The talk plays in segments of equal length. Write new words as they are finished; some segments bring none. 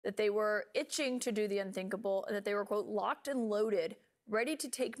that they were itching to do the unthinkable, and that they were, quote, locked and loaded, ready to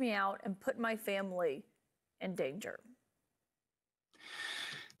take me out and put my family in danger.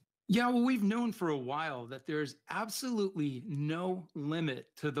 Yeah, well, we've known for a while that there's absolutely no limit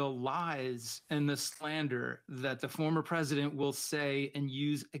to the lies and the slander that the former president will say and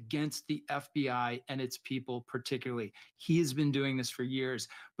use against the FBI and its people, particularly. He has been doing this for years,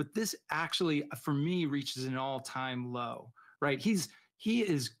 but this actually, for me, reaches an all-time low, right? He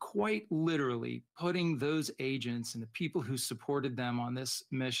is quite literally putting those agents and the people who supported them on this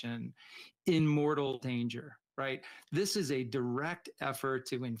mission in mortal danger, right? This is a direct effort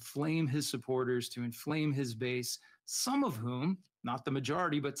to inflame his supporters, to inflame his base, some of whom, not the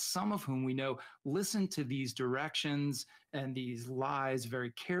majority, but some of whom we know listen to these directions and these lies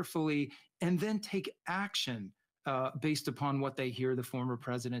very carefully and then take action based upon what they hear the former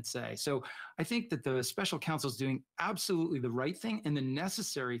president say. So I think that the special counsel is doing absolutely the right thing and the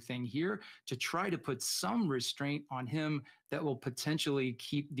necessary thing here to try to put some restraint on him that will potentially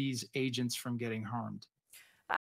keep these agents from getting harmed.